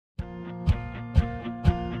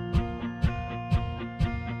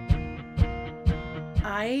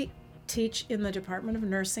I teach in the Department of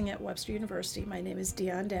Nursing at Webster University. My name is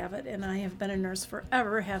Dian Davitt, and I have been a nurse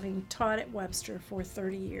forever, having taught at Webster for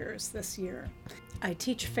 30 years this year. I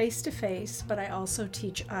teach face-to-face, but I also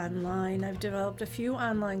teach online. I've developed a few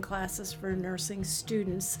online classes for nursing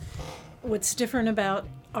students. What's different about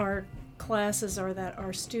our classes are that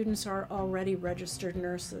our students are already registered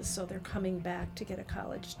nurses, so they're coming back to get a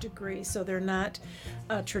college degree, so they're not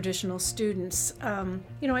traditional students.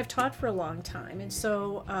 I've taught for a long time, and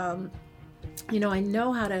so I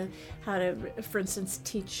know how to, for instance,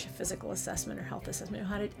 teach physical assessment or health assessment.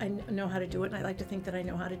 I know how to do it, and I like to think that I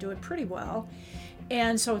know how to do it pretty well.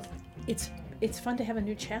 And so it's fun to have a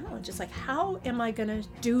new challenge. It's like, how am I going to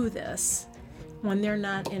do this when they're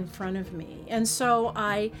not in front of me? And so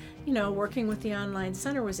I, working with the online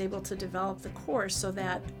center, was able to develop the course so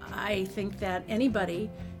that I think that anybody,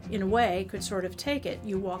 in a way, could sort of take it.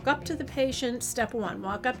 You walk up to the patient, step one,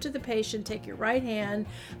 walk up to the patient, take your right hand,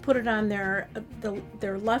 put it on their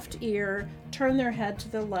left ear, turn their head to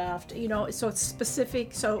the left, so it's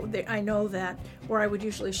specific, so I know that where I would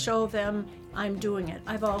usually show them, I'm doing it.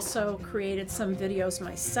 I've also created some videos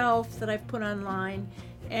myself that I've put online,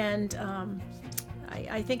 and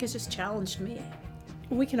I think it's just challenged me.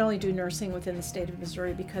 We can only do nursing within the state of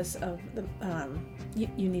Missouri because of the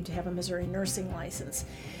you need to have a Missouri nursing license.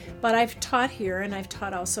 But I've taught here, and I've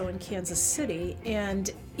taught also in Kansas City. And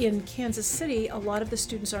in Kansas City, a lot of the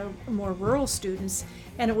students are more rural students,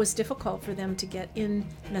 and it was difficult for them to get in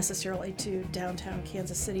necessarily to downtown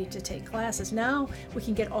Kansas City to take classes. Now we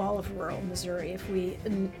can get all of rural Missouri if we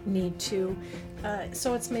need to.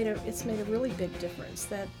 So it's made a really big difference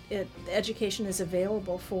that education is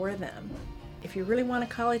available for them. If you really want a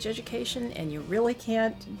college education and you really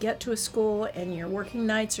can't get to a school and you're working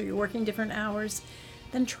nights or you're working different hours,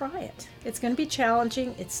 then try it. It's going to be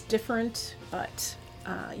challenging, it's different, but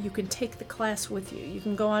you can take the class with you. You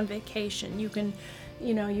can go on vacation. You can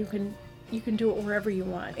do it wherever you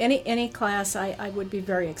want. Any class, I would be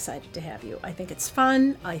very excited to have you. I think it's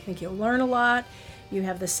fun. I think you'll learn a lot. You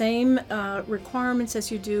have the same requirements as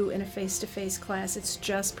you do in a face-to-face class. It's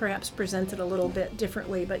just perhaps presented a little bit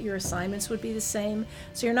differently, but your assignments would be the same.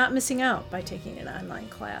 So you're not missing out by taking an online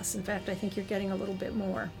class. In fact, I think you're getting a little bit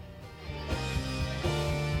more.